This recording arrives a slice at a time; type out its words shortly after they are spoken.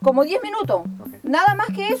como 10 minutos, nada más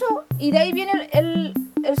que eso, y de ahí viene el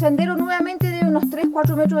sendero nuevamente de unos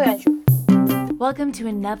 3-4 metros de ancho. Welcome to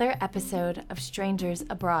another episode of Strangers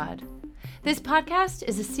Abroad. This podcast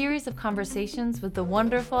is a series of conversations with the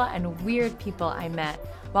wonderful and weird people I met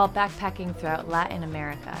while backpacking throughout Latin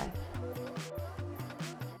America.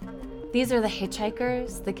 These are the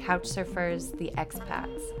hitchhikers, the couch surfers, the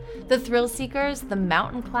expats, the thrill seekers, the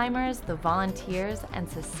mountain climbers, the volunteers, and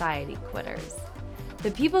society quitters. The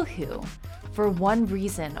people who, for one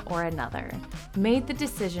reason or another, made the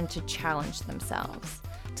decision to challenge themselves,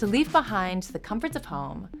 to leave behind the comforts of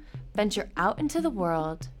home, venture out into the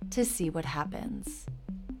world to see what happens.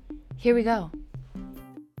 Here we go.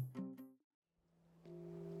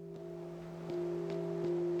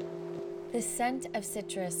 The scent of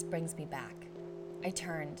citrus brings me back. I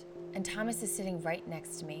turned, and Thomas is sitting right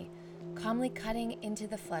next to me, calmly cutting into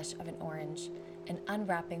the flesh of an orange and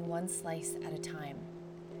unwrapping one slice at a time.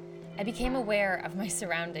 I became aware of my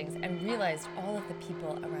surroundings and realized all of the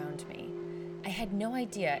people around me. I had no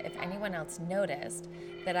idea if anyone else noticed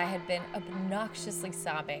that I had been obnoxiously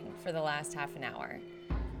sobbing for the last half an hour.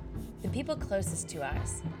 The people closest to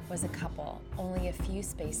us was a couple, only a few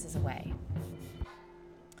spaces away.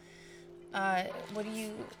 What do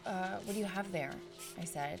you have there? I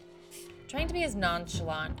said, trying to be as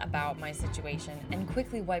nonchalant about my situation, and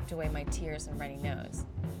quickly wiped away my tears and runny nose.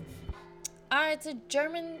 It's a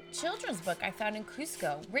German children's book I found in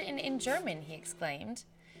Cusco, written in German, he exclaimed.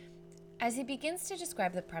 As he begins to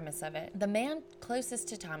describe the premise of it, the man closest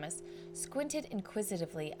to Thomas squinted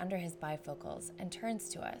inquisitively under his bifocals and turns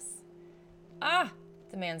to us. Ah,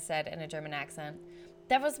 the man said in a German accent.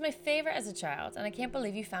 That was my favorite as a child, and I can't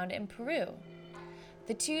believe you found it in Peru.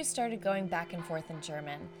 The two started going back and forth in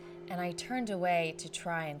German, and I turned away to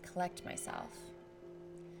try and collect myself.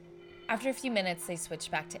 After a few minutes, they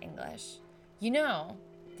switched back to English. You know,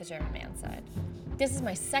 the German man said, this is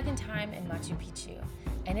my second time in Machu Picchu,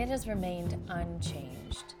 and it has remained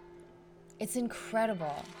unchanged. It's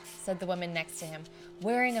incredible, said the woman next to him,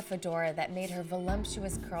 wearing a fedora that made her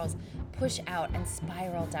voluptuous curls push out and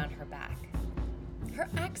spiral down her back. Her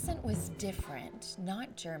accent was different,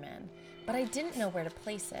 not German, but I didn't know where to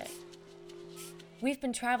place it. We've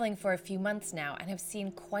been traveling for a few months now and have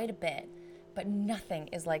seen quite a bit, but nothing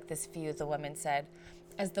is like this view, the woman said,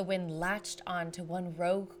 as the wind latched on to one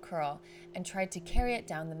rogue curl and tried to carry it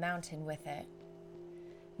down the mountain with it.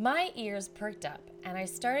 My ears perked up, and I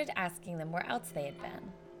started asking them where else they had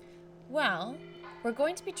been. Well, we're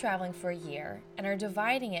going to be traveling for a year and are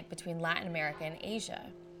dividing it between Latin America and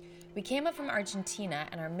Asia. We came up from Argentina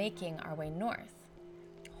and are making our way north.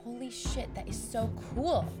 Holy shit, that is so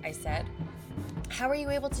cool, I said. How are you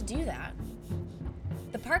able to do that?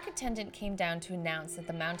 The park attendant came down to announce that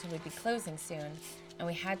the mountain would be closing soon, and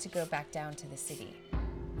we had to go back down to the city.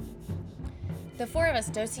 The four of us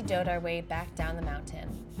do-si-doed our way back down the mountain,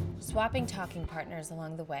 swapping talking partners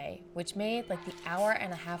along the way, which made like the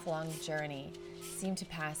hour-and-a-half-long journey seem to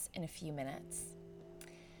pass in a few minutes.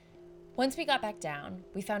 Once we got back down,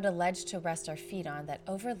 we found a ledge to rest our feet on that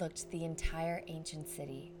overlooked the entire ancient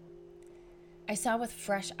city. I saw with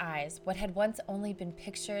fresh eyes what had once only been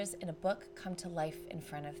pictures in a book come to life in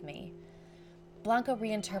front of me. Blanca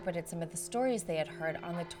reinterpreted some of the stories they had heard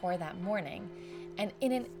on the tour that morning, and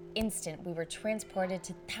in an instant we were transported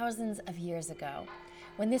to thousands of years ago,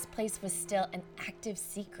 when this place was still an active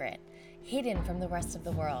secret, hidden from the rest of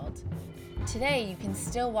the world. Today, you can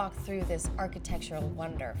still walk through this architectural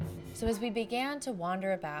wonder. So as we began to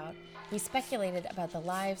wander about, we speculated about the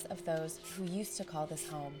lives of those who used to call this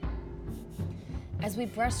home. As we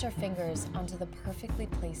brushed our fingers onto the perfectly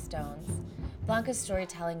placed stones, Blanca's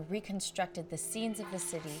storytelling reconstructed the scenes of the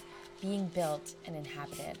city being built and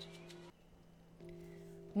inhabited.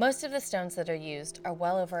 Most of the stones that are used are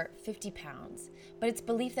well over 50 pounds, but it's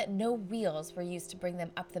believed that no wheels were used to bring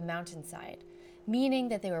them up the mountainside, meaning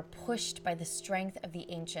that they were pushed by the strength of the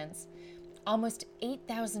ancients, almost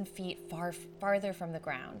 8,000 feet farther from the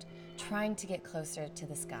ground, trying to get closer to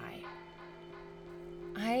the sky.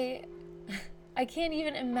 I can't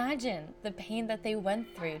even imagine the pain that they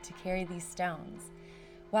went through to carry these stones,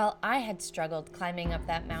 while I had struggled climbing up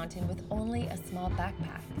that mountain with only a small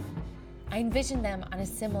backpack. I envisioned them on a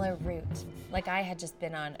similar route, like I had just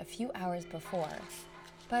been on a few hours before,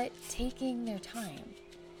 but taking their time.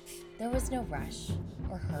 There was no rush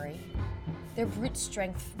or hurry. Their brute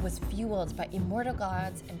strength was fueled by immortal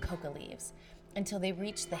gods and coca leaves until they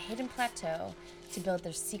reached the hidden plateau to build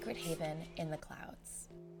their secret haven in the clouds.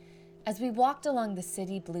 As we walked along the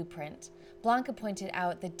city blueprint, Blanca pointed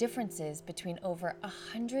out the differences between over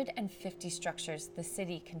 150 structures the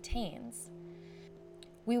city contains.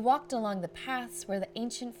 We walked along the paths where the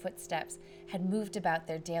ancient footsteps had moved about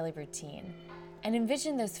their daily routine, and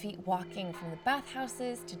envisioned those feet walking from the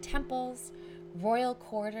bathhouses to temples, royal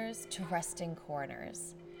quarters to resting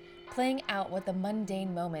corners, playing out what the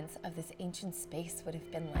mundane moments of this ancient space would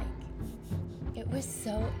have been like. It was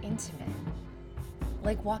so intimate,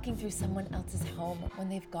 like walking through someone else's home when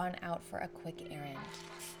they've gone out for a quick errand.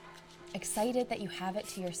 Excited that you have it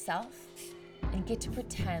to yourself and get to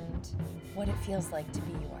pretend what it feels like to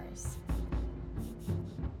be yours.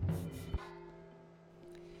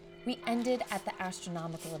 We ended at the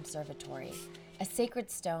Astronomical Observatory, a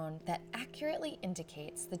sacred stone that accurately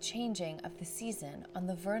indicates the changing of the season on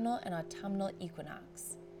the vernal and autumnal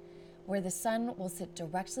equinox, where the sun will sit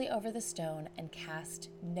directly over the stone and cast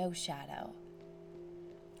no shadow.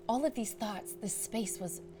 All of these thoughts, this space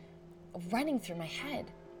was running through my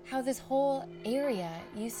head. How this whole area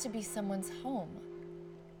used to be someone's home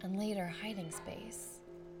and later hiding space.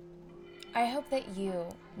 I hope that you,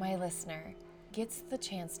 my listener, gets the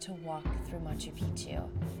chance to walk through Machu Picchu.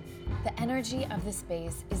 The energy of the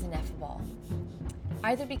space is ineffable,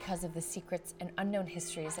 either because of the secrets and unknown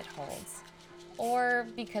histories it holds, or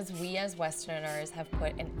because we as Westerners have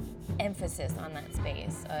put an emphasis on that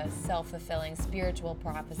space, a self-fulfilling spiritual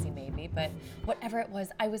prophecy maybe, but whatever it was,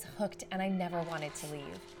 I was hooked and I never wanted to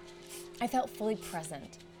leave. I felt fully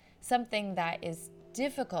present, something that is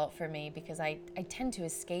difficult for me because I tend to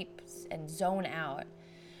escape and zone out.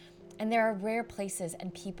 And there are rare places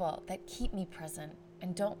and people that keep me present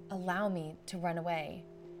and don't allow me to run away.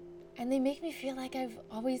 And they make me feel like I've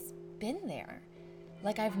always been there,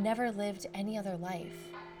 like I've never lived any other life.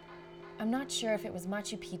 I'm not sure if it was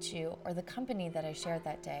Machu Picchu or the company that I shared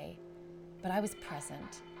that day, but I was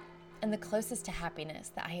present and the closest to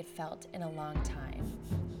happiness that I had felt in a long time.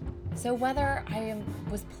 So whether I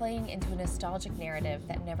was playing into a nostalgic narrative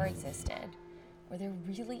that never existed, or there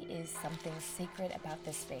really is something sacred about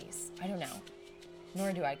this space, I don't know,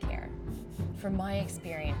 nor do I care. For my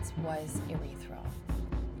experience was ethereal.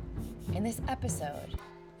 In this episode,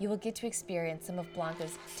 you will get to experience some of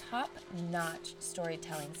Blanca's top-notch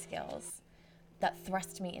storytelling skills that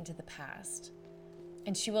thrust me into the past.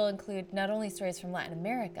 And she will include not only stories from Latin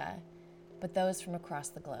America, but those from across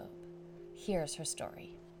the globe. Here's her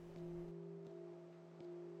story.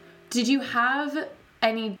 Did you have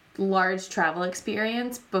any large travel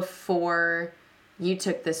experience before you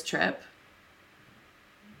took this trip?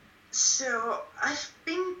 So I've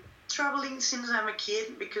been traveling since I'm a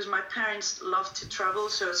kid because my parents love to travel.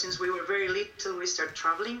 So since we were very little, we started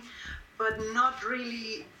traveling, but not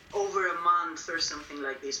really over a month or something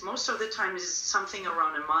like this. Most of the time is something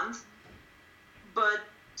around a month, but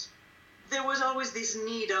there was always this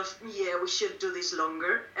need of, we should do this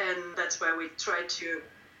longer. And that's why we try to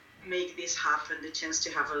make this happen, the chance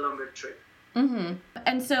to have a longer trip. Mm-hmm.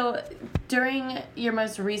 And so during your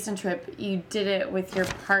most recent trip, you did it with your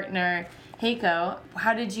partner, Heiko.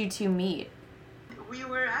 How did you two meet? We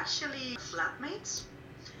were actually flatmates.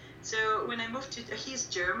 So when I moved to, he's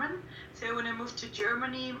German. So when I moved to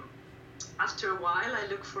Germany, after a while, I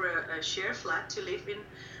looked for a share flat to live in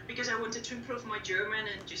because I wanted to improve my German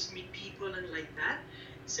and just meet people and like that.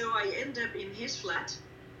 So I ended up in his flat.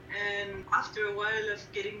 And after a while of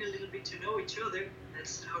getting a little bit to know each other,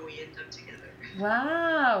 that's how we ended up together.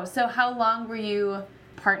 Wow. So how long were you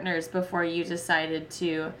partners before you decided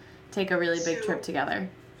to take a really big trip together?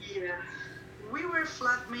 Yeah. We were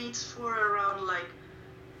flatmates for around like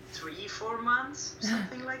 3-4 months,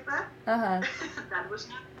 something like that. Uh-huh. That was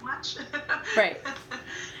not much. Right.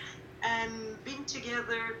 And been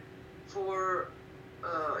together for,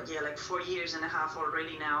 like 4 years and a half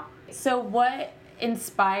already now. So what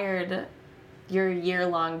inspired your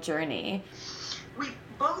year-long journey? We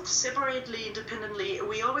both separately, independently,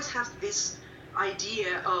 we always have this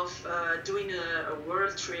idea of doing a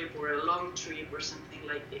world trip or a long trip or something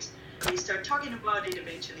like this. We start talking about it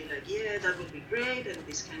eventually, like, that would be great and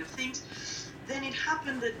these kind of things. Then it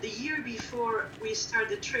happened that the year before we started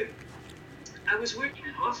the trip, I was working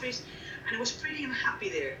in an office and I was pretty unhappy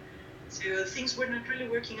there. So things were not really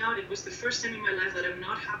working out. It was the first time in my life that I'm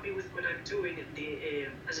not happy with what I'm doing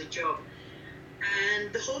as a job.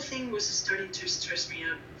 And the whole thing was starting to stress me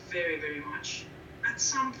out very, very much. At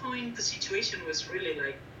some point, the situation was really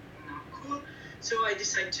not cool. So I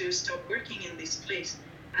decided to stop working in this place.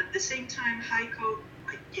 At the same time, Heiko,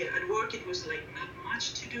 at work it was not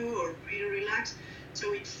much to do or really relaxed.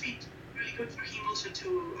 So it fit really good for him also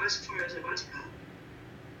to ask for a sabbatical.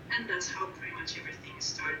 And that's how pretty much everything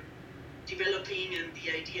started developing and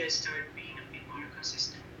the idea started being a bit more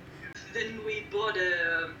consistent. Then we bought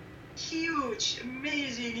a huge,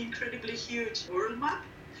 amazing, incredibly huge world map.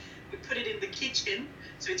 We put it in the kitchen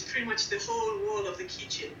So it's pretty much the whole wall of the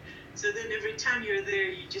kitchen. So then every time you're there,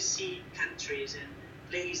 you just see countries and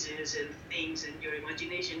places and things, and your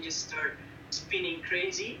imagination just start spinning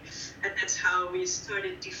crazy. And that's how we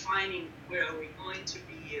started defining where are we going to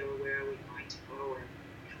be or where are we going to go. And,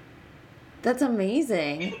 That's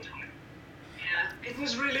amazing. yeah, it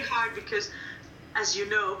was really hard because, as you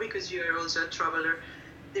know, because you're also a traveler,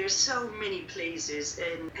 there's so many places,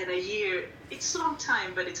 and a year, it's a long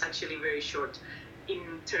time, but it's actually very short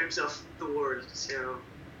in terms of the world. So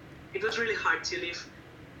it was really hard to leave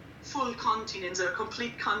full continents or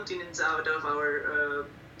complete continents out of our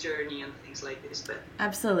journey and things like this. But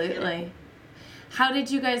Absolutely. How did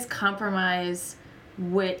you guys compromise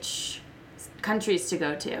which countries to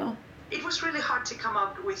go to? it was really hard to come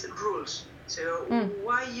up with rules. So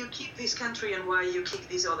why you keep this country and why you kick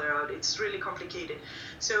this other out? It's really complicated.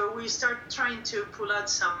 So we start trying to pull out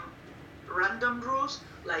some random rules,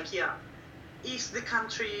 like, yeah, if the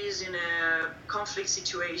country is in a conflict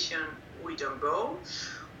situation, we don't go.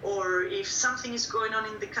 Or if something is going on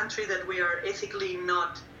in the country that we are ethically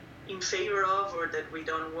not in favor of or that we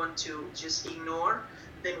don't want to just ignore,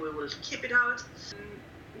 then we will keep it out.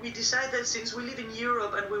 We decided that since we live in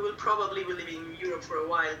Europe and we will probably be living in Europe for a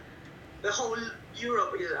while, the whole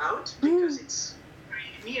Europe is out because it's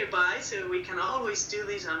very nearby, so we can always do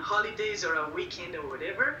this on holidays or a weekend or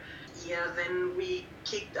whatever. Yeah, then we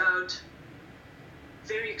kicked out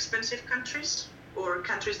very expensive countries or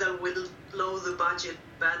countries that will blow the budget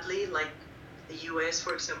badly, like the US,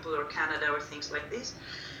 for example, or Canada or things like this.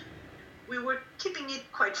 We were keeping it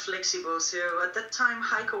quite flexible. So at that time,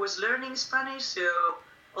 Heiko was learning Spanish, so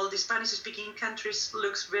all the Spanish-speaking countries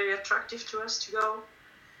looks very attractive to us to go.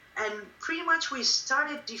 And pretty much we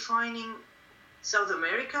started defining South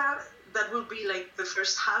America. That would be like the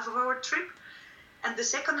first half of our trip. And the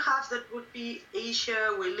second half, that would be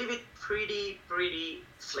Asia. We leave it pretty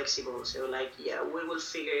flexible. So like, yeah, we will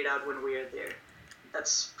figure it out when we are there.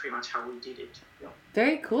 That's pretty much how we did it. Yeah.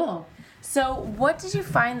 Very cool. So what did you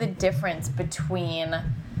find the difference between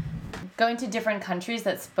going to different countries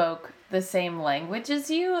that spoke the same language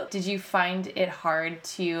as you? Did you find it hard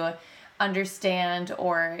to understand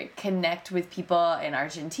or connect with people in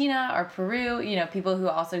Argentina or Peru, you know, people who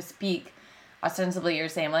also speak ostensibly your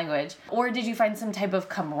same language? Or did you find some type of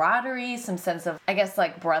camaraderie, some sense of, I guess,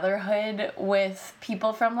 like brotherhood with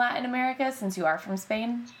people from Latin America since you are from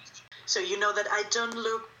Spain? So you know that I don't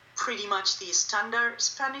look pretty much the standard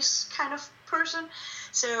Spanish kind of person.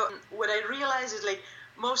 So what I realized is like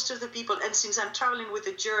most of the people, and since I'm traveling with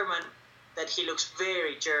a German, that he looks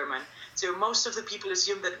very German. So most of the people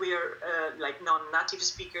assume that we are like non-native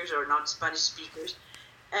speakers or not Spanish speakers.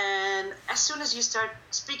 And as soon as you start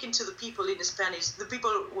speaking to the people in Spanish, the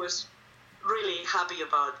people was really happy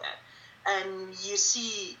about that. And you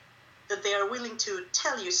see that they are willing to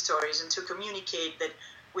tell you stories and to communicate that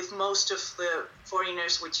with most of the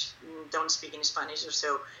foreigners which don't speak in Spanish or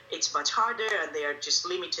so, it's much harder and they are just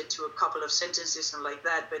limited to a couple of sentences and like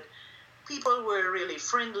that. But people were really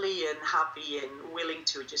friendly and happy and willing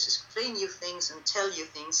to just explain you things and tell you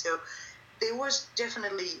things. So there was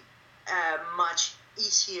definitely much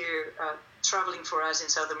easier traveling for us in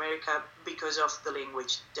South America because of the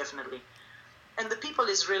language, definitely. And the people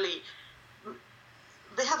is really,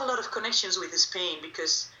 they have a lot of connections with Spain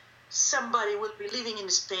because somebody will be living in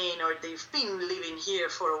Spain or they've been living here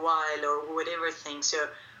for a while or whatever thing. So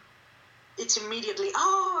it's immediately,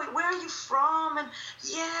 oh, where are you from? And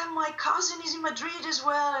yeah, my cousin is in Madrid as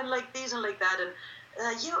well, and like this and like that.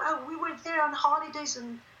 And we were there on holidays,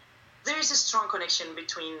 and there is a strong connection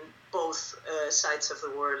between both sides of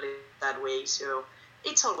the world in that way. So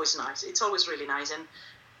it's always nice. It's always really nice. And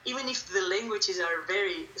even if the languages are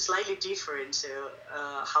very slightly different, so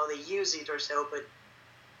how they use it or so, but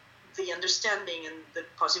the understanding and the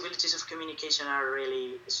possibilities of communication are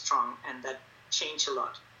really strong, and that change a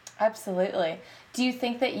lot. Absolutely. Do you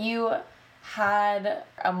think that you had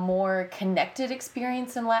a more connected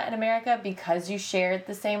experience in Latin America because you shared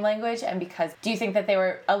the same language, and because, do you think that they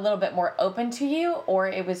were a little bit more open to you, or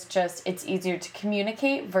it was just, it's easier to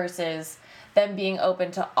communicate versus them being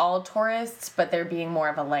open to all tourists, but there being more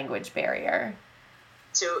of a language barrier?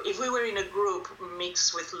 So if we were in a group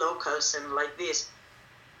mixed with locals and like this,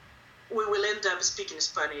 we will end up speaking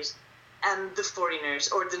Spanish, and the foreigners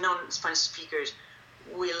or the non-Spanish speakers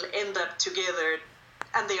will end up together,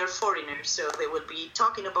 and they are foreigners, so they will be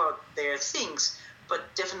talking about their things,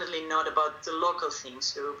 but definitely not about the local things,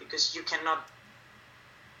 so because you cannot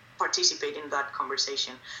participate in that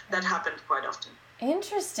conversation. That happened quite often.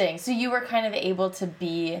 Interesting. So you were kind of able to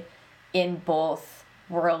be in both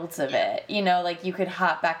worlds of it, you know, like you could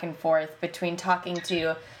hop back and forth between talking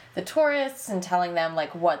to the tourists and telling them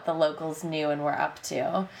like what the locals knew and were up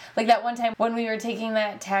to. Like that one time when we were taking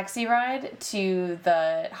that taxi ride to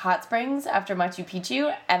the hot springs after Machu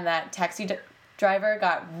Picchu, and that taxi driver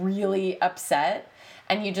got really upset,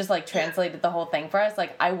 and you just like translated the whole thing for us.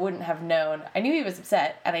 Like I wouldn't have known. I knew he was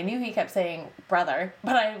upset, and I knew he kept saying brother,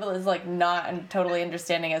 but I was like not totally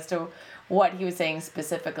understanding as to what he was saying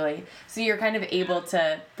specifically. So you're kind of able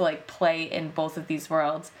to like play in both of these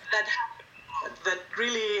worlds. That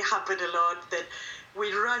really happened a lot, that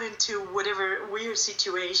we run into whatever weird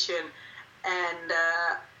situation, and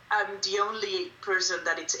I'm the only person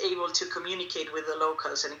that it's able to communicate with the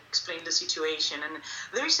locals and explain the situation. And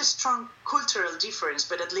there is a strong cultural difference,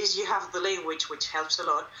 but at least you have the language, which helps a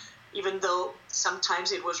lot, even though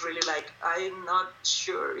sometimes it was really like, I'm not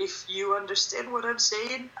sure if you understand what I'm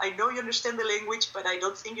saying. I know you understand the language, but I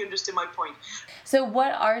don't think you understand my point. So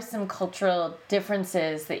what are some cultural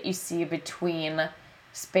differences that you see between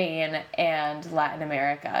Spain and Latin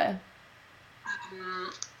America?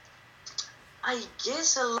 I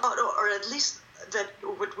guess a lot, or at least that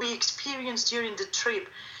what we experienced during the trip,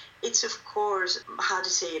 it's of course, how to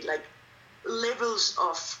say it, like levels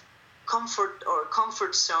of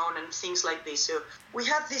comfort zone and things like this. So we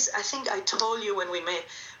had this, I think I told you when we met,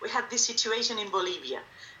 we had this situation in Bolivia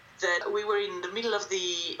that we were in the middle of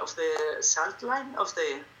the salt line, of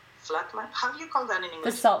the flat line. How do you call that in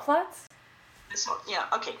English? The salt flats? Yeah,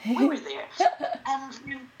 okay, we were there, and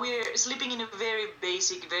we're sleeping in a very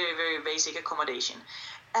basic accommodation,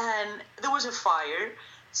 and there was a fire,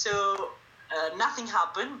 so nothing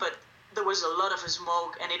happened, but there was a lot of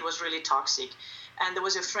smoke, and it was really toxic, and there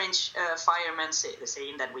was a French fireman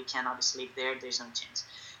saying that we cannot sleep there, there's no chance.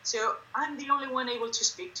 So I'm the only one able to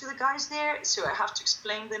speak to the guys there, so I have to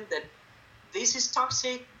explain them that this is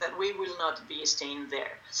toxic, that we will not be staying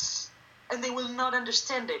there, and they will not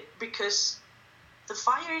understand it because the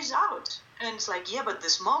fire is out. And it's like, yeah, but the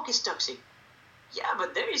smoke is toxic. Yeah,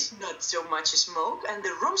 but there is not so much smoke, and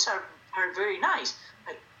the rooms are very nice.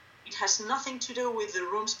 Like, it has nothing to do with the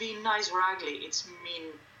rooms being nice or ugly. It's mean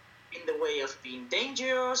in the way of being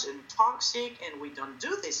dangerous and toxic, and we don't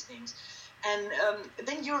do these things. And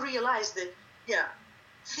then you realize that, yeah,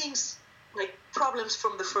 things like problems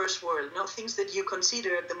from the first world, not things that you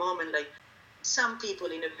consider at the moment, like some people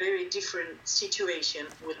in a very different situation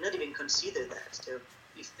will not even consider that. So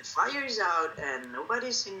if the fire is out and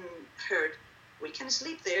nobody's hurt, we can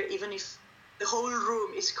sleep there even if the whole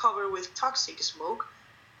room is covered with toxic smoke.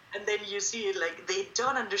 And then you see it like they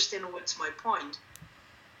don't understand what's my point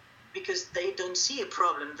because they don't see a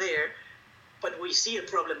problem there, but we see a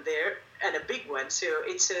problem there and a big one. So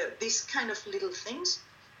it's these kind of little things.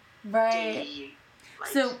 Right.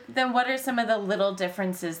 So then what are some of the little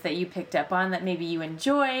differences that you picked up on that maybe you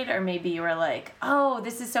enjoyed, or maybe you were like, oh,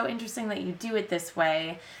 this is so interesting that you do it this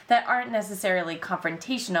way, that aren't necessarily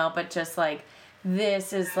confrontational, but just like,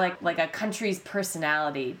 this is like a country's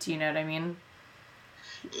personality. Do you know what I mean?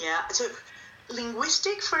 Yeah. So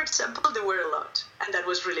linguistic, for example, there were a lot, and that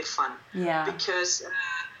was really fun. Yeah. Because,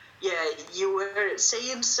 you were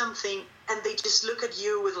saying something, and they just look at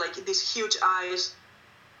you with like these huge eyes,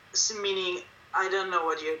 meaning, I don't know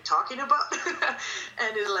what you're talking about.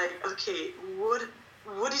 And it's like, okay,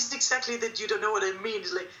 what is exactly that you don't know what I mean?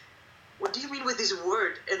 It's like, what do you mean with this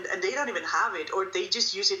word? And they don't even have it, or they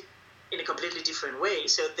just use it in a completely different way.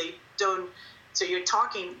 So they don't, so you're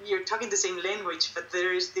talking the same language, but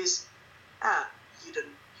there is this,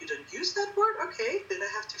 you don't use that word? Okay, then I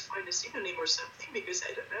have to find a synonym or something, because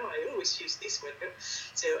I don't know, I always use this one.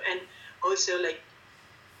 So, and also like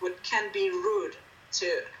what can be rude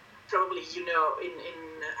to, probably, you know, in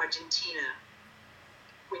Argentina,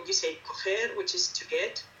 when you say coger, which is to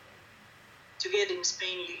get in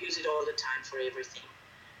Spain, you use it all the time for everything.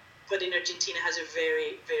 But in Argentina it has a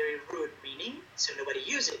very, very rude meaning, so nobody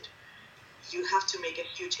use it. You have to make a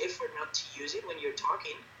huge effort not to use it when you're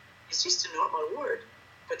talking. It's just a normal word,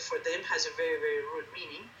 but for them has a very, very rude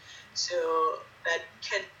meaning. So that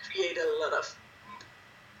can create a lot of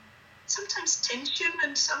sometimes tension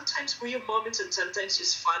and sometimes weird moments and sometimes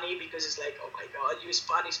just funny because it's like, oh my God, you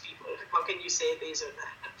Spanish people, how can you say this or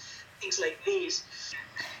that? Things like these.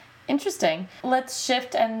 Interesting. Let's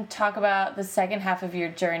shift and talk about the second half of your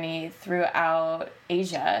journey throughout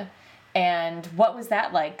Asia. And what was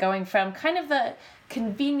that like, going from kind of the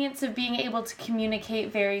convenience of being able to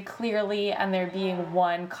communicate very clearly and there being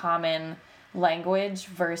one common language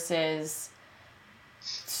versus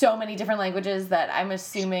so many different languages that I'm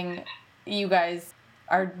assuming you guys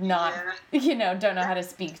are not, don't know how to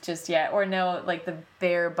speak just yet, or know like the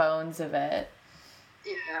bare bones of it.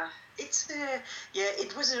 Yeah, it's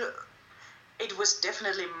it was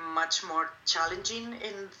definitely much more challenging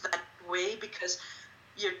in that way because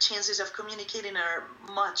your chances of communicating are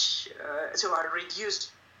are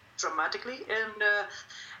reduced dramatically, and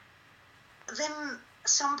then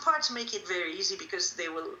some parts make it very easy because they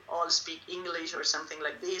will all speak English or something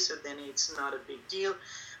like this, so then it's not a big deal.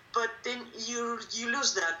 But then you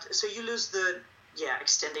lose that, so you lose the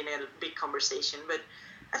extending a big conversation. But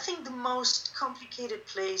I think the most complicated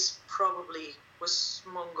place probably was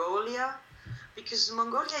Mongolia, because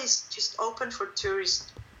Mongolia is just open for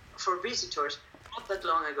tourists, for visitors, not that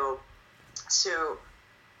long ago. So,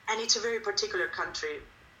 and it's a very particular country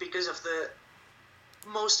because of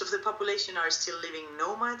most of the population are still living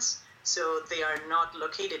nomads, so they are not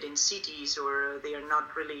located in cities or they are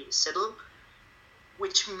not really settled,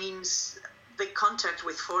 which means the contact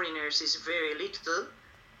with foreigners is very little,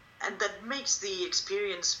 and that makes the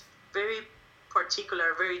experience very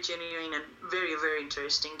particular, very genuine, and very, very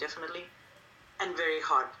interesting, definitely, and very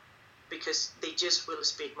hard, because they just will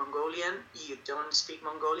speak Mongolian. You don't speak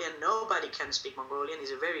Mongolian. Nobody can speak Mongolian.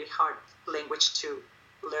 It's a very hard language to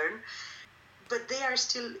learn. But they are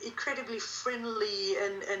still incredibly friendly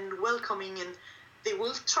and welcoming, and they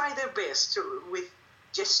will try their best with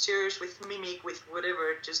gestures, with mimic, with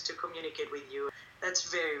whatever, just to communicate with you.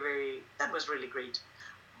 That was really great.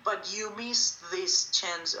 But you miss this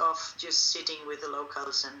chance of just sitting with the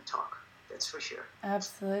locals and talk. That's for sure.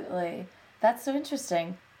 Absolutely. That's so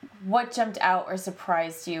interesting. What jumped out or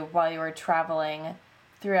surprised you while you were traveling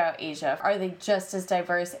throughout Asia? Are they just as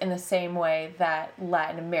diverse in the same way that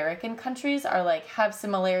Latin American countries are, like, have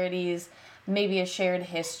similarities, maybe a shared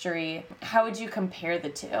history? How would you compare the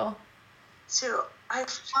two? So I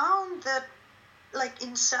found that, like,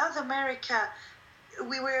 in South America,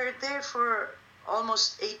 we were there for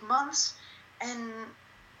almost 8 months, and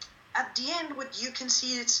at the end what you can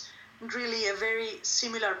see, it's really a very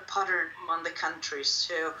similar pattern among the countries.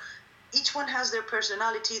 So each one has their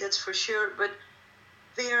personality, that's for sure, but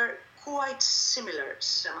they are quite similar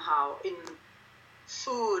somehow in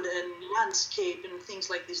food and landscape and things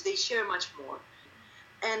like this. They share much more.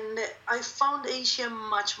 And I found Asia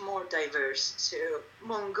much more diverse. So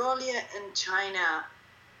Mongolia and China,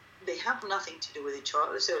 they have nothing to do with each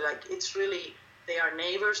other. So, like, it's really, they are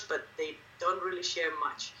neighbors, but they don't really share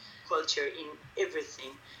much culture in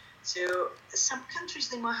everything. So some countries,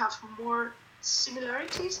 they might have more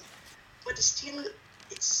similarities, but still,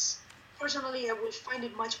 personally, I will find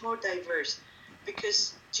it much more diverse,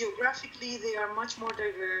 because geographically they are much more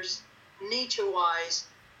diverse, nature-wise,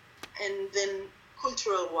 and then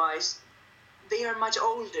cultural-wise, they are much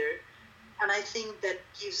older, and I think that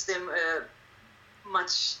gives them a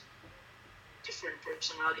much different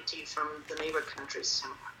personality from the neighbor countries.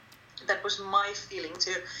 That was my feeling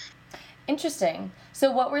too. Interesting.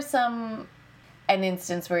 So what were an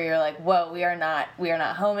instance where you're like, whoa, we are not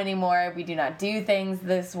home anymore, we do not do things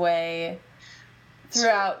this way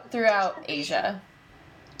throughout Asia?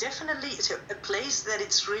 Definitely, so a place that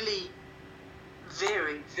it's really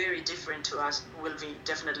very, very different to us will be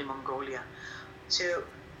definitely Mongolia. So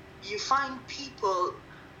you find people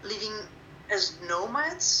living as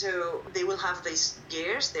nomads, so they will have these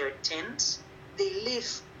gears, their tents. They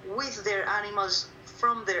live with their animals,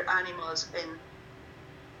 from their animals, and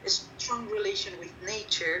a strong relation with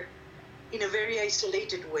nature in a very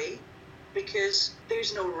isolated way, because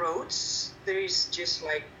there's no roads, there is just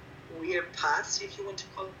like weird paths, if you want to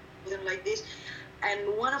call them like this,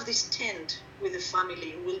 and one of these tents with the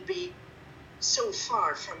family will be so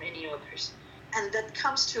far from any others. And that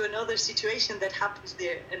comes to another situation that happens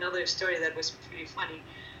there, another story that was pretty funny,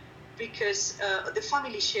 because the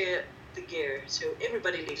family share the gear, so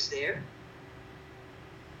everybody lives there,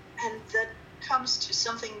 and that comes to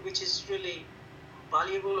something which is really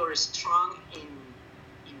valuable or strong in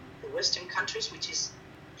the Western countries, which is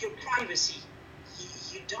your privacy.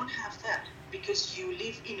 You don't have that, because you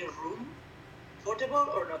live in a room, portable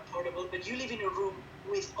or not portable, but you live in a room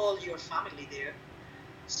with all your family there.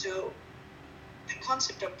 So the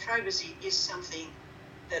concept of privacy is something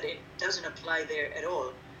that it doesn't apply there at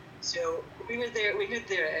all. So we met there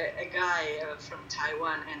a guy from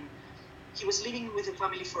Taiwan, and he was living with a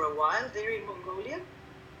family for a while there in Mongolia.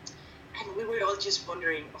 And we were all just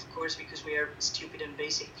wondering, of course, because we are stupid and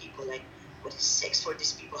basic people, like, what is sex for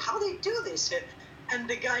these people? How do they do this? And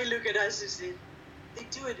the guy looked at us and said, they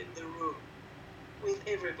do it in the room with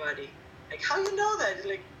everybody. Like, how you know that?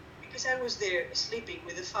 Like, because I was there sleeping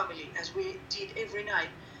with the family, as we did every night.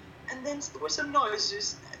 And then there were some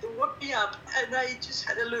noises that woke me up, and I just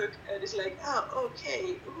had a look, and it's like, oh,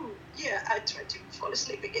 okay, ooh, yeah, I tried to fall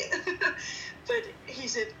asleep again. But he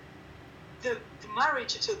said, the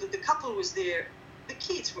marriage, so the couple was there,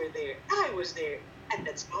 the kids were there, I was there, and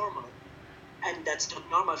that's normal. And that's not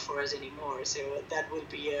normal for us anymore. So that will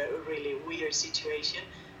be a really weird situation,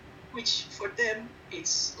 which for them,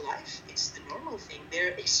 it's life. It's the normal thing.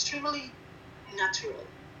 They're extremely natural.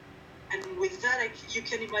 And with that, you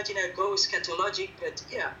can imagine I go scatologic, but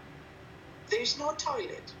yeah, there's no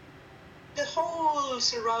toilet. The whole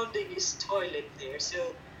surrounding is toilet there.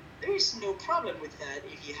 So there is no problem with that.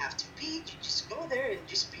 If you have to pee, you just go there and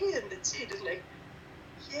just pee, and that's it. It's like,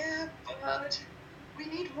 yeah, but we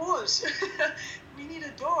need walls. We need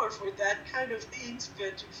a door for that kind of things,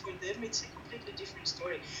 but for them it's a completely different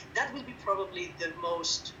story. That will be probably the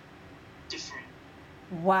most different.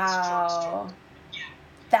 Wow. Yeah.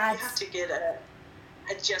 That's... You have to get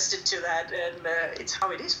adjusted to that, and it's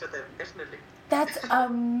how it is for them, definitely. That's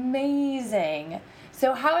amazing.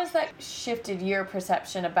 So how has that shifted your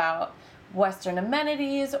perception about Western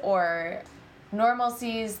amenities or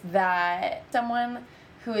normalcies that someone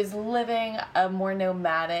who is living a more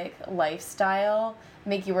nomadic lifestyle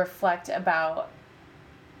make you reflect about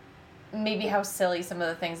maybe how silly some of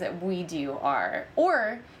the things that we do are?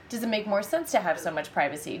 Or does it make more sense to have so much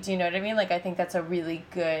privacy? Do you know what I mean? Like, I think that's a really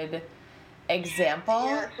good example.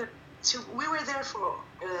 Yeah, so we were there for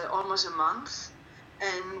almost a month,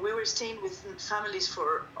 and we were staying with families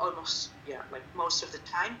for almost, like most of the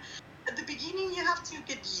time. At the beginning, you have to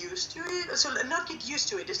get used to it. So not get used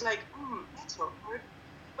to it. It's like, that's awkward.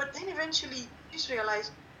 But then eventually you just realize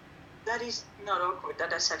that is not awkward.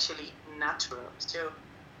 That is actually natural. So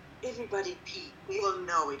everybody pee. We all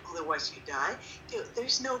know it. Otherwise you die.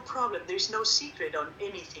 There's no problem. There's no secret on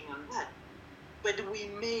anything on that. But we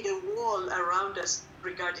made a wall around us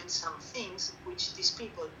regarding some things which these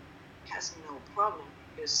people has no problem,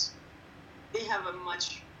 because they have a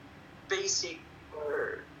much basic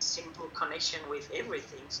or simple connection with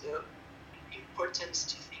everything. So importance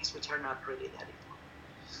to things which are not really that important.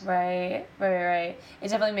 Right. It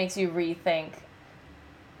definitely makes you rethink.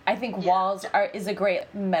 I think walls is a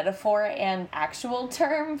great metaphor and actual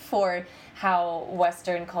term for how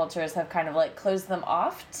Western cultures have kind of like closed them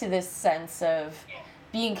off to this sense of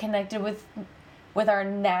being connected with our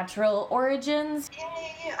natural origins.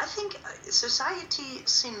 Yeah. I think society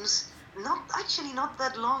seems not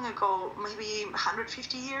that long ago, maybe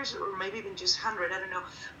 150 years or maybe even just 100, I don't know.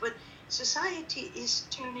 But society is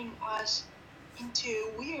turning us into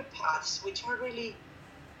weird paths which are really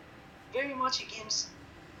very much against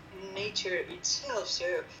nature itself.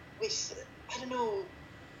 So with, I don't know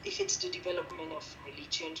if it's the development of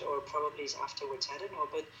religion or probably is afterwards, I don't know,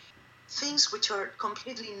 but things which are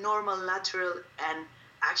completely normal, natural, and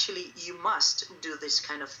actually you must do this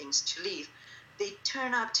kind of things to live, they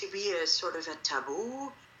turn out to be a sort of a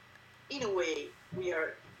taboo. In a way, we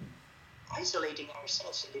are isolating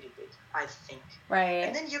ourselves a little bit, I think. Right.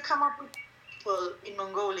 And then you come up with people in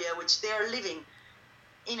Mongolia which they are living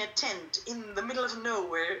in a tent in the middle of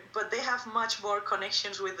nowhere, but they have much more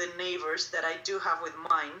connections with the neighbors that I do have with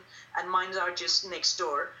mine, and mine are just next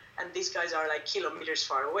door, and these guys are like kilometers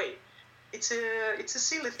far away. It's a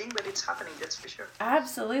silly thing, but it's happening, that's for sure.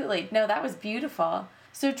 Absolutely. No, that was beautiful.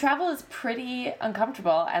 So travel is pretty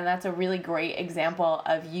uncomfortable, and that's a really great example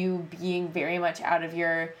of you being very much out of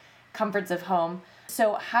your comforts of home.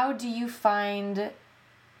 So how do you find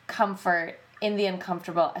comfort in the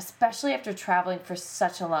uncomfortable, especially after traveling for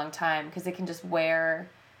such a long time, because it can just wear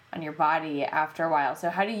on your body after a while? So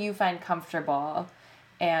how do you find comfortable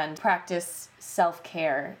and practice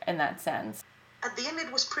self-care in that sense? At the end,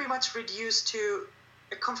 it was pretty much reduced to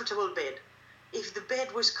a comfortable bed. If the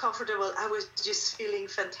bed was comfortable, I was just feeling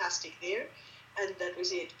fantastic there, and that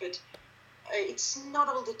was it. But it's not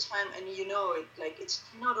all the time, and you know it, like it's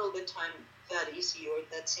not all the time that easy or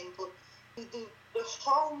that simple. The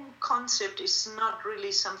home concept is not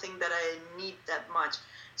really something that I need that much.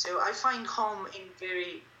 So I find home in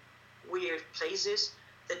very weird places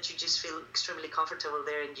that you just feel extremely comfortable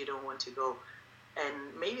there and you don't want to go.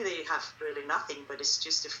 And maybe they have really nothing, but it's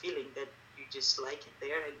just a feeling that you just like it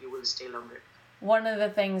there and you will stay longer. One of the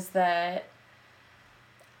things that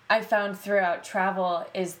I found throughout travel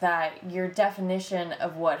is that your definition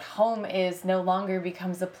of what home is no longer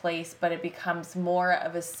becomes a place, but it becomes more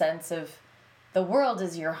of a sense of the world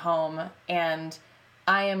is your home and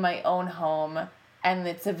I am my own home. And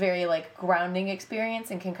it's a very like grounding experience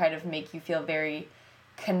and can kind of make you feel very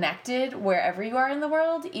connected wherever you are in the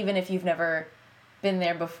world, even if you've never been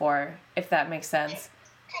there before, if that makes sense.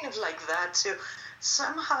 Kind of like that. So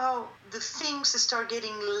somehow the things start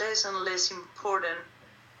getting less and less important,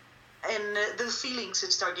 and the feelings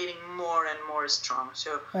start getting more and more strong.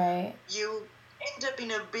 So you end up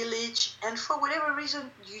in a village, and for whatever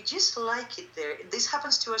reason, you just like it there. This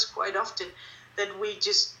happens to us quite often. that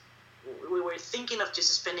we were thinking of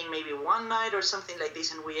just spending maybe one night or something like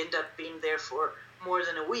this, and we end up being there for more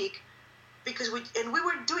than a week, because we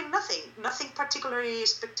were doing nothing particularly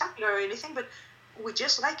spectacular or anything, but we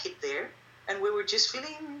just like it there, and we were just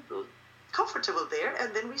feeling comfortable there,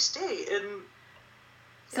 and then we stay. And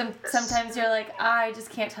sometimes you're like, I just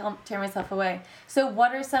can't tear myself away. So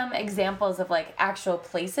what are some examples of like actual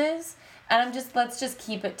places? And let's just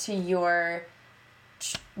keep it to your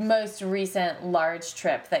most recent large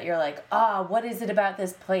trip that you're like, what is it about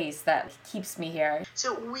this place that keeps me here?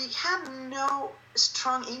 So we had no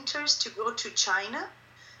strong interest to go to China,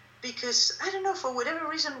 because I don't know, for whatever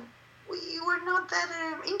reason, we were not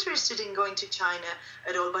that interested in going to China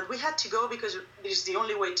at all. But we had to go because it is the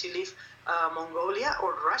only way to leave Mongolia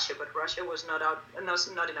or Russia. But Russia was not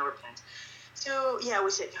in our plans. So yeah,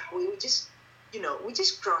 we said we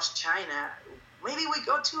just crossed China. Maybe we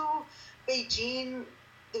go to Beijing,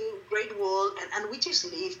 the Great Wall, and we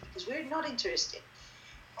just leave because we're not interested.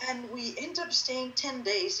 And we end up staying 10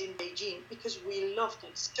 days in Beijing because we loved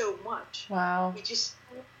it so much. Wow. We just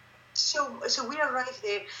so we arrived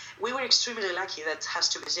there. We were extremely lucky, that has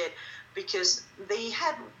to be said, because they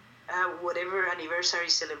had whatever anniversary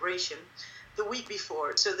celebration the week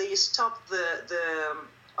before. So they stopped the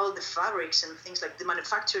all the fabrics and things like the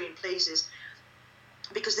manufacturing places,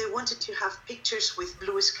 because they wanted to have pictures with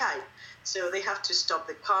blue sky. So they have to stop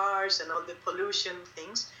the cars and all the pollution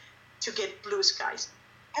things to get blue skies.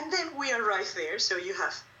 And then we arrive there. So you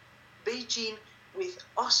have Beijing with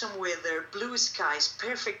awesome weather, blue skies,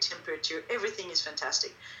 perfect temperature, everything is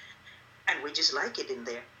fantastic. And we just like it in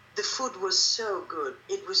there. The food was so good.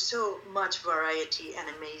 It was so much variety and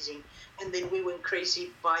amazing. And then we went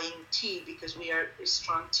crazy buying tea, because we are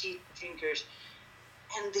strong tea drinkers.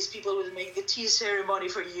 And these people will make the tea ceremony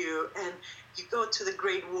for you, and you go to the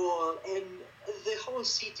Great Wall, and the whole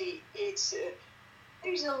city.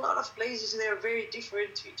 There's a lot of places that are very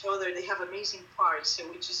different to each other. They have amazing parks, so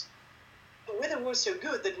the weather was so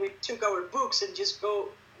good that we took our books and just go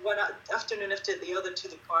one afternoon after the other to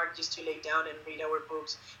the park just to lay down and read our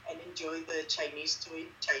books and enjoy the Chinese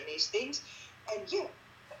things. And yeah,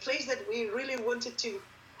 a place that we really wanted to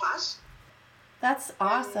pass. That's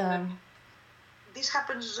awesome. And this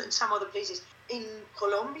happens in some other places. In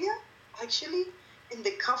Colombia, actually, in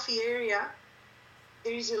the coffee area,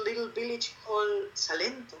 there is a little village called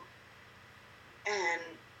Salento. And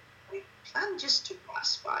we plan just to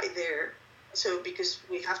pass by there. So because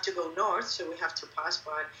we have to go north, so we have to pass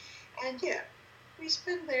by. And yeah, we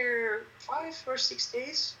spent there 5 or 6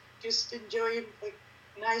 days just enjoying like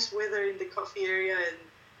nice weather in the coffee area. And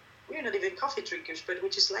we're not even coffee drinkers, but we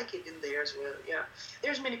just like it in there as well. Yeah,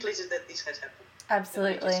 there's many places that this has happened.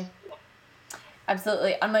 Absolutely.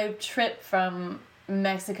 Absolutely. On my trip from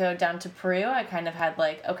Mexico down to Peru, I kind of had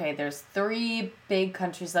like, okay, there's 3 big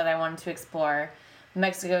countries that I wanted to explore: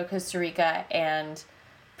 Mexico, Costa Rica, and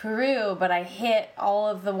Peru. But I hit all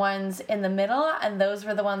of the ones in the middle, and those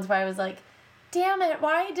were the ones where I was like, damn it,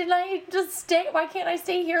 why didn't I just stay? Why can't I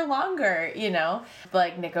stay here longer? You know,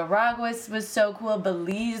 like Nicaragua was so cool.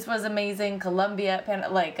 Belize was amazing.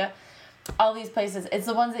 Colombia, all these places. It's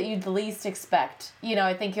the ones that you'd least expect. You know,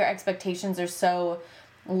 I think your expectations are so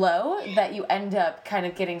low that you end up kind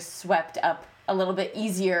of getting swept up a little bit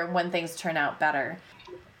easier when things turn out better.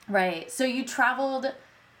 Right. So you traveled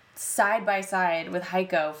side by side with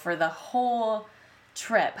Heiko for the whole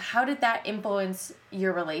trip. How did that influence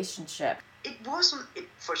your relationship?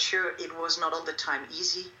 For sure, it was not all the time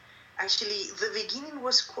easy. Actually, the beginning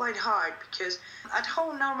was quite hard, because at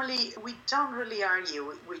home normally we don't really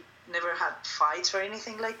argue. We never had fights or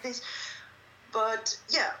anything like this. But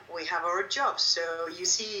yeah, we have our jobs, so you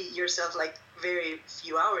see yourself like very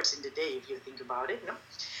few hours in the day if you think about it, no?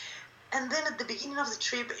 And then at the beginning of the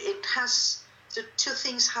trip, the 2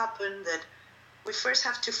 things happen. That we first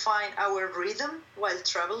have to find our rhythm while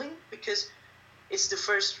traveling, because it's the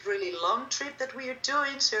first really long trip that we are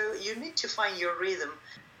doing, so you need to find your rhythm.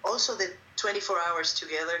 Also the 24 hours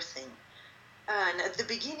together thing. And at the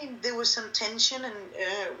beginning, there was some tension,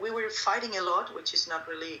 and we were fighting a lot, which is not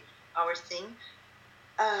really our thing.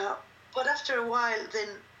 But after a while, then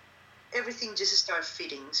everything just starts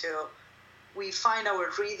fitting. So we find our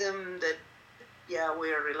rhythm that, yeah,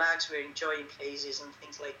 we're relaxed, we're enjoying places and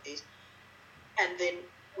things like this. And then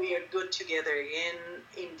we are good together again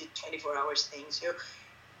in the 24 hours thing. So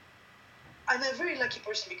I'm a very lucky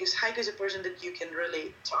person, because Heiko is a person that you can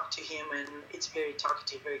really talk to him, and it's very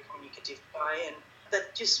talkative, very communicative guy, and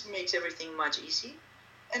that just makes everything much easy.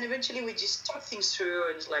 And eventually we just talk things through,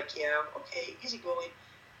 and it's like, yeah, okay, easy going.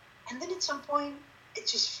 And then at some point, it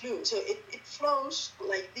just flew. So it flows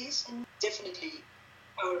like this, and definitely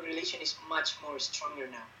our relation is much more stronger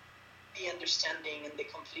now. The understanding and the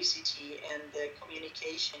complicity and the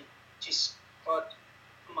communication just got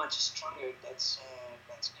much stronger. That's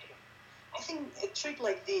clear. I think a trip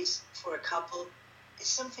like this for a couple is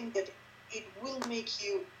something that it will make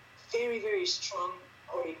you very, very strong,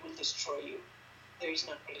 or it will destroy you. There is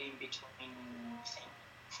not really in between thing.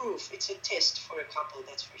 Proof. It's a test for a couple,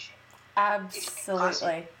 that's for sure.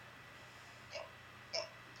 Absolutely.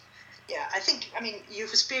 Yeah, I mean, you've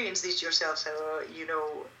experienced this yourself, so you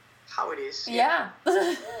know how it is. Yeah.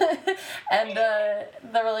 And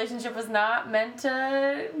the relationship was not meant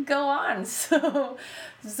to go on. So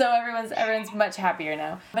everyone's much happier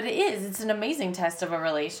now. But it's an amazing test of a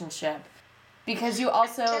relationship, because you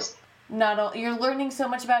also you're learning so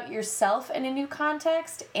much about yourself in a new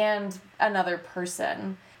context and another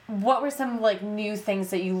person. What were some like new things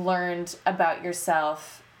that you learned about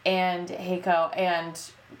yourself and Heiko and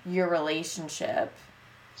your relationship?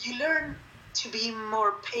 You learn to be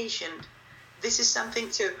more patient. This is something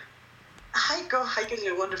to... Heiko is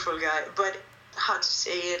a wonderful guy, but how to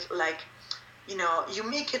say it, like, you know, you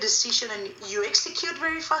make a decision and you execute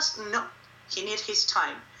very fast. No, he needs his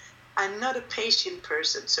time. I'm not a patient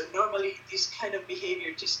person, so normally this kind of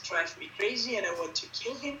behavior just drives me crazy and I want to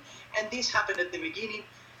kill him. And this happened at the beginning,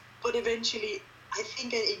 but eventually I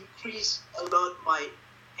think I increased a lot my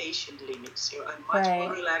patient limits. So I'm much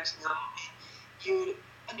more relaxed now. You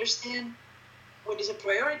understand what is a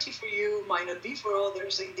priority for you might not be for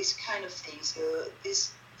others, and this kind of thing. So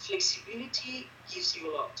this flexibility gives you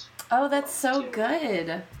a lot. Oh, that's so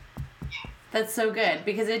good. That's so good,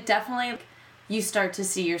 because it definitely, you start to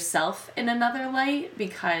see yourself in another light,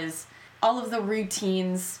 because all of the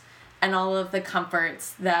routines and all of the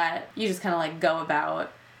comforts that you just kind of like go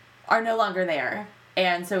about are no longer there.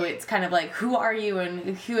 And so it's kind of like, who are you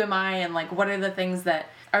and who am I, and like what are the things that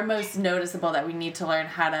are most noticeable that we need to learn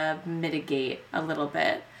how to mitigate a little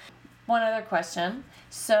bit. One other question.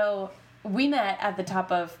 So we met at the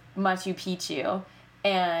top of Machu Picchu,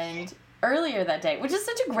 and earlier that day, which is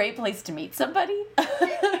such a great place to meet somebody.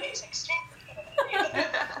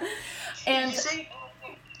 And you say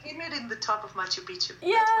we met in the top of Machu Picchu.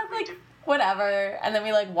 Yeah, like whatever. And then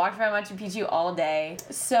we like walked around Machu Picchu all day.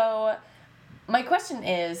 So my question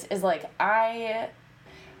is like I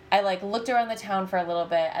like looked around the town for a little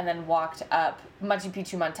bit and then walked up Machu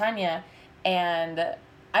Picchu Montaña, and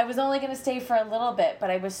I was only going to stay for a little bit, but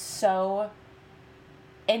I was so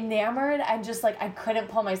enamored and just like I couldn't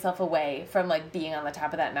pull myself away from like being on the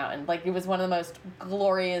top of that mountain. Like it was one of the most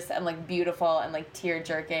glorious and like beautiful and like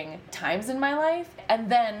tear-jerking times in my life. And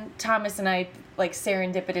then Thomas and I like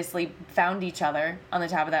serendipitously found each other on the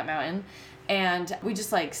top of that mountain, and we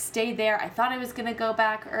just like stayed there. I thought I was going to go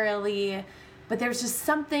back early, but there was just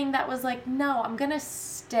something that was like, no, I'm going to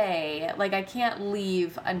stay. Like, I can't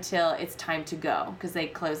leave until it's time to go, because they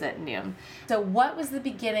close at noon. So what was the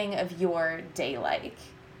beginning of your day like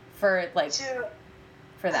for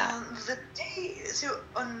that? The day, so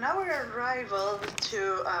on our arrival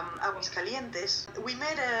to Aguascalientes, we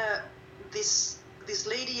met this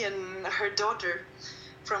lady and her daughter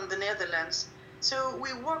from the Netherlands. So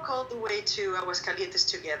we walked all the way to Aguascalientes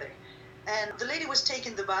together. And the lady was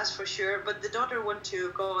taking the bus for sure, but the daughter wanted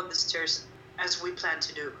to go on the stairs as we planned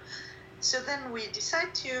to do. So then we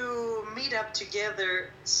decided to meet up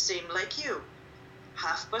together, same like you.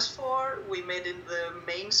 4:30, we met in the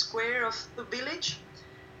main square of the village,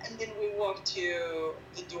 and then we walked to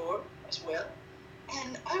the door as well.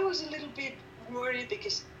 And I was a little bit worried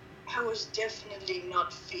because I was definitely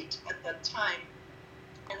not fit at that time.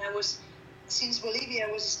 And since Bolivia,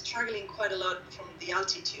 I was struggling quite a lot from the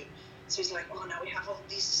altitude. So it's like, oh, now we have all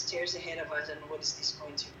these stairs ahead of us, and what is this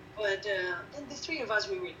going to? But then the three of us,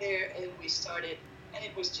 we were there, and we started, and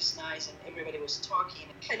it was just nice, and everybody was talking,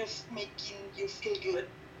 kind of making you feel good.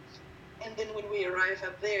 And then when we arrived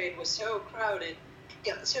up there, it was so crowded.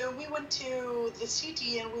 Yeah, so we went to the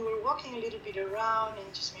city, and we were walking a little bit around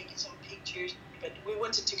and just making some pictures. But we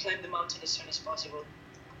wanted to climb the mountain as soon as possible.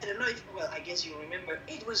 I don't know I guess you remember,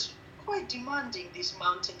 it was quite demanding, this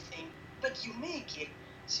mountain thing, but you make it.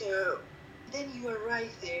 So then you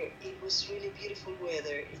arrive there, it was really beautiful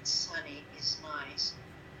weather, it's sunny, it's nice,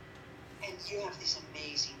 and you have this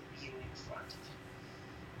amazing view in front of you.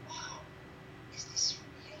 Wow, is this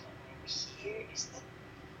real? Am I here?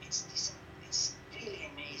 It's really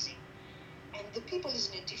amazing. And the people is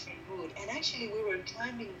in a different mood, and actually we were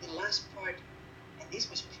climbing the last part, and this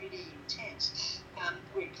was pretty intense.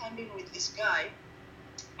 We were climbing with this guy.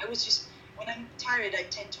 When I'm tired, I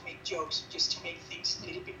tend to make jokes just to make things a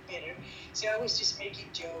little bit better. So I was just making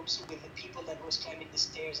jokes with the people that was climbing the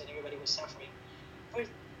stairs and everybody was suffering. But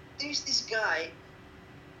there's this guy,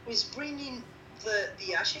 who is bringing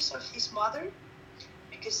the ashes of his mother,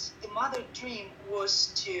 because the mother dream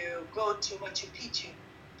was to go to Machu Picchu,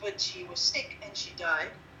 but she was sick and she died.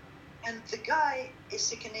 And the guy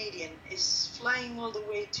is a Canadian, is flying all the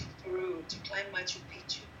way to Peru to climb Machu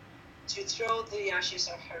Picchu, to throw the ashes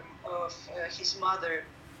of his mother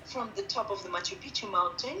from the top of the Machu Picchu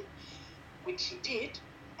mountain, which he did,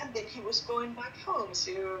 and then he was going back home.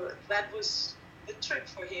 So that was the trip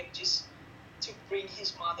for him, just to bring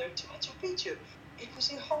his mother to Machu Picchu. It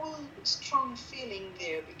was a whole strong feeling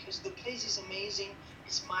there because the place is amazing,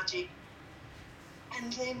 it's magic.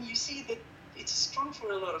 And then you see that it's strong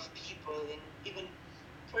for a lot of people, and even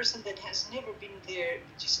a person that has never been there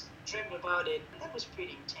just dream about it. And that was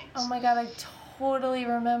pretty intense. Oh my God, I totally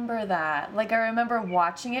remember that. Like, I remember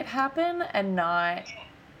watching it happen and not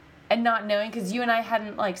knowing, because you and I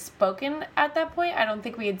hadn't like spoken at that point. I don't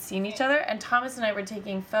think we had seen each other, and Thomas and I were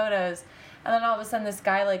taking photos, and then all of a sudden this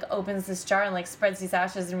guy like opens this jar and like spreads these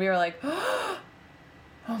ashes, and we were like, oh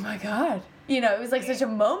my God. You know, it was like such a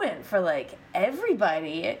moment for like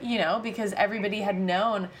everybody, you know, because everybody had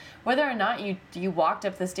known whether or not you walked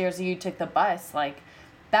up the stairs or you took the bus, like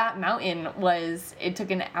that mountain it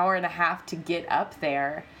took an hour and a half to get up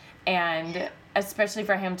there. And especially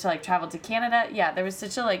for him to like travel to Canada, yeah, there was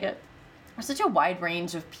such a wide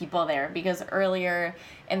range of people there, because earlier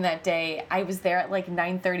in that day I was there at like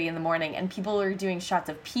 9:30 in the morning and people were doing shots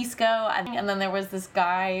of Pisco, and then there was this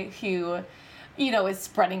guy who, you know, is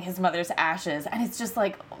spreading his mother's ashes, and it's just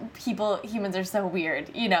like humans are so weird,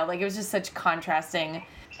 you know, like it was just such contrasting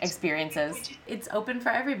experiences. It's open for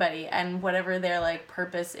everybody, and whatever their like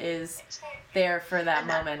purpose is there for that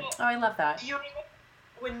moment. Oh, I love that. Do you remember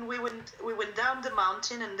when we went down the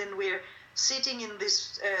mountain, and then we're sitting in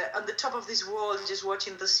this on the top of this wall, just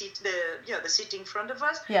watching the city in front of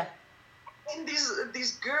us. Yeah. And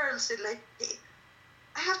this girl said like, hey,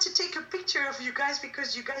 I have to take a picture of you guys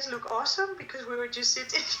because you guys look awesome, because we were just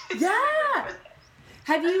sitting. Yeah.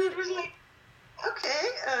 Have you? And it was like,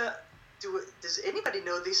 okay, does anybody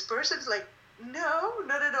know this person? It's like, no,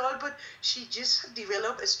 not at all. But she just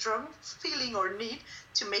developed a strong feeling or need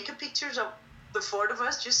to make a pictures of the four of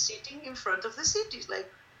us just sitting in front of the city. It's like,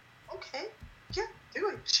 okay, yeah, do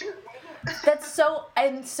it, sure. Why not? That's so,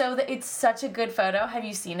 and so that it's such a good photo. Have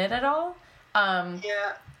you seen it at all?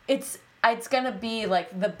 Yeah. It's gonna be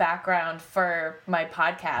like the background for my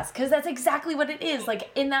podcast, because that's exactly what it is.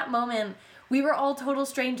 Like in that moment, we were all total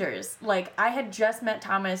strangers. Like I had just met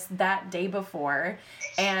Thomas that day before,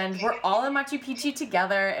 and we're all in Machu Picchu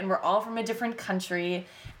together, and we're all from a different country,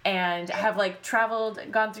 and have like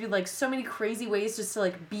gone through like so many crazy ways just to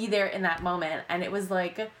like be there in that moment. And it was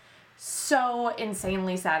like so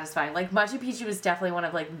insanely satisfying. Like Machu Picchu was definitely one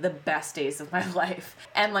of like the best days of my life.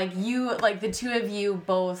 And like the two of you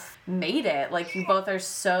both made it. Like you both are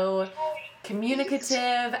so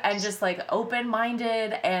communicative and just like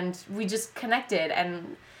open-minded, and we just connected,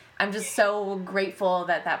 and I'm just so grateful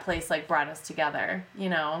that place like brought us together, you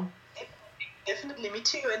know. Definitely, me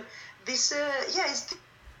too. And this it's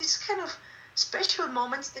this kind of special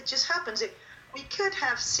moments that just happens. We could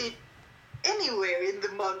have sit anywhere in the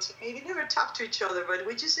mountain, maybe never talk to each other, but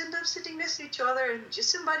we just end up sitting next to each other, and just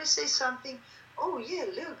somebody say something, oh yeah,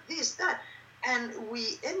 look, this, that, and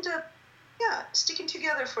we end up sticking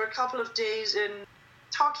together for a couple of days and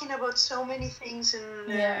talking about so many things,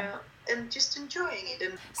 and just enjoying it.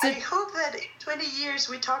 And so, I hope that in 20 years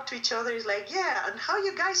we talk to each other, is like, yeah, and how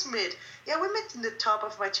you guys met? Yeah, we met in the top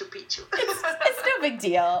of Machu Picchu. It's no big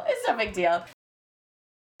deal. It's no big deal.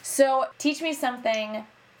 So teach me something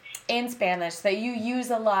in Spanish that you use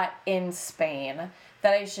a lot in Spain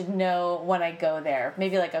that I should know when I go there.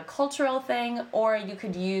 Maybe like a cultural thing, or you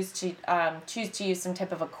could choose to use some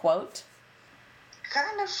type of a quote.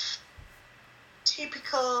 Kind of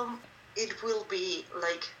typical, it will be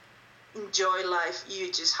like, enjoy life, you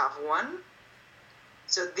just have one.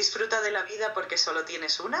 So disfruta de la vida porque solo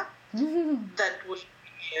tienes una. That would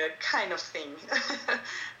be a kind of thing.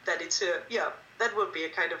 That would be a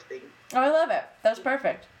kind of thing. Oh, I love it. That's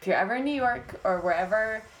perfect. If you're ever in New York or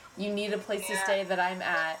wherever you need a place to stay that I'm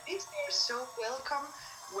at. You're so welcome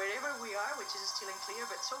wherever we are, which is still unclear,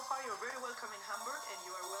 but so far you're very welcome in Hamburg, and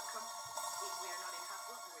you are welcome if we are not in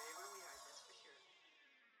Hamburg, wherever we are, that's for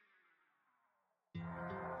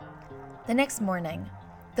sure. The next morning,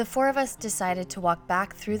 the four of us decided to walk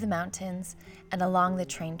back through the mountains and along the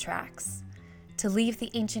train tracks, to leave the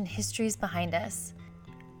ancient histories behind us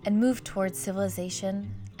and move towards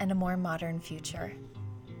civilization and a more modern future.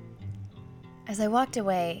 As I walked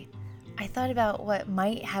away, I thought about what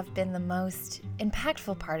might have been the most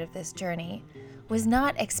impactful part of this journey was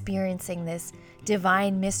not experiencing this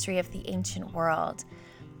divine mystery of the ancient world,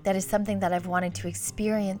 that is something that I've wanted to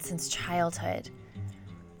experience since childhood.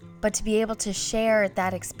 But to be able to share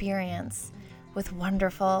that experience with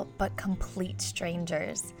wonderful but complete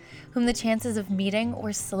strangers, whom the chances of meeting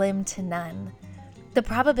were slim to none. The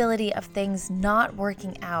probability of things not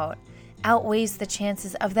working out outweighs the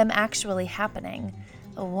chances of them actually happening,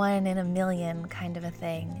 a 1 in a million kind of a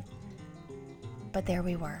thing. But there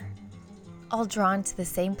we were, all drawn to the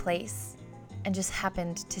same place and just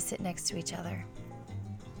happened to sit next to each other.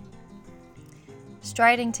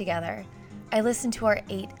 Striding together, I listened to our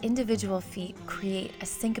 8 individual feet create a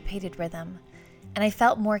syncopated rhythm, and I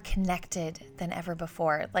felt more connected than ever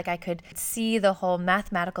before, like I could see the whole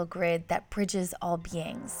mathematical grid that bridges all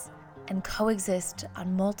beings and coexist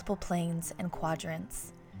on multiple planes and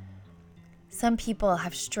quadrants. Some people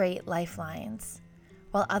have straight lifelines,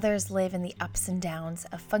 while others live in the ups and downs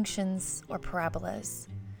of functions or parabolas.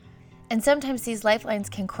 And sometimes these lifelines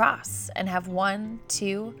can cross and have 1,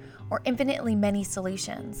 2, or infinitely many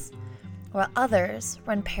solutions, while others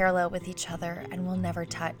run parallel with each other and will never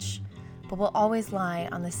touch, but will always lie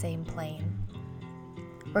on the same plane.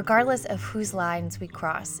 Regardless of whose lines we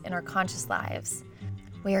cross in our conscious lives,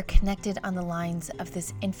 we are connected on the lines of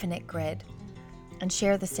this infinite grid and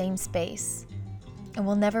share the same space, and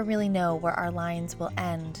we'll never really know where our lines will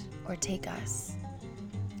end or take us.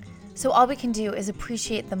 So all we can do is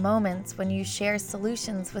appreciate the moments when you share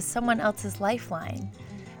solutions with someone else's lifeline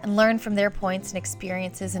and learn from their points and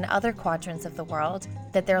experiences in other quadrants of the world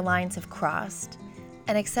that their lines have crossed,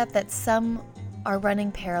 and accept that some are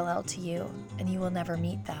running parallel to you and you will never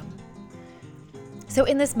meet them. So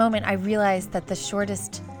in this moment, I realized that the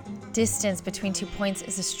shortest distance between 2 points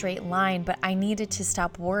is a straight line, but I needed to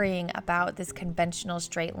stop worrying about this conventional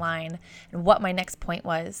straight line and what my next point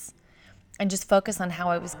was, and just focus on how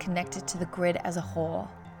I was connected to the grid as a whole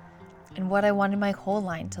and what I wanted my whole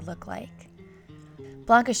line to look like.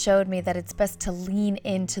 Blanca showed me that it's best to lean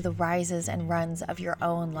into the rises and runs of your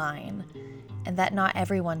own line, and that not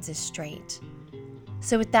everyone's is straight.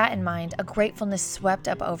 So with that in mind, a gratefulness swept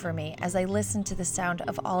up over me as I listened to the sound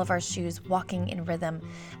of all of our shoes walking in rhythm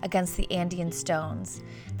against the Andean stones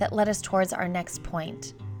that led us towards our next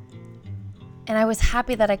point. And I was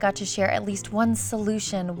happy that I got to share at least one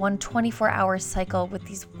solution, one 24-hour cycle with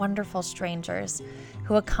these wonderful strangers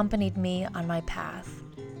who accompanied me on my path,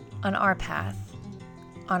 on our path,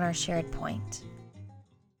 on our shared point.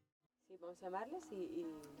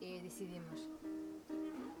 Decidimos.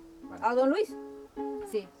 ¿A don Luis?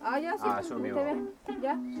 Sí. Ah, ya, sí. Su amigo.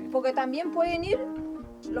 Ya. Porque también pueden ir,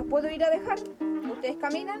 los puedo ir a dejar. Ustedes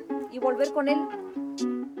caminan y volver con él.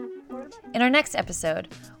 In our next episode,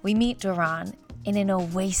 we meet Duran in an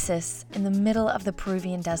oasis in the middle of the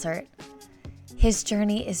Peruvian desert. His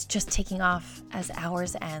journey is just taking off as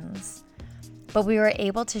ours ends. But we were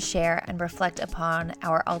able to share and reflect upon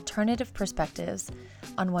our alternative perspectives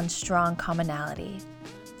on one strong commonality: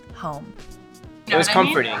 home. It was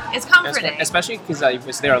comforting. It's comforting. Especially because I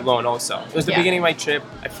was there alone also. It was the beginning of my trip.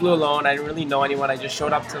 I flew alone. I didn't really know anyone. I just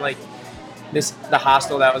showed up to the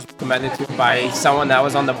hostel that was recommended to by someone that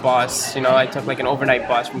was on the bus. You know, I took an overnight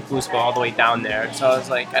bus from Cusco all the way down there. So I was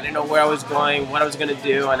I didn't know where I was going, what I was going to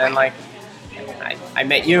do. And then I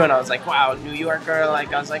met you and I was like, wow, New Yorker.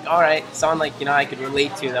 I was like, all right, someone I could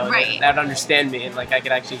relate to that would understand me, and I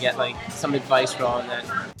could actually get some advice from that.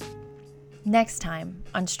 Next time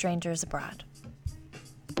on Strangers Abroad.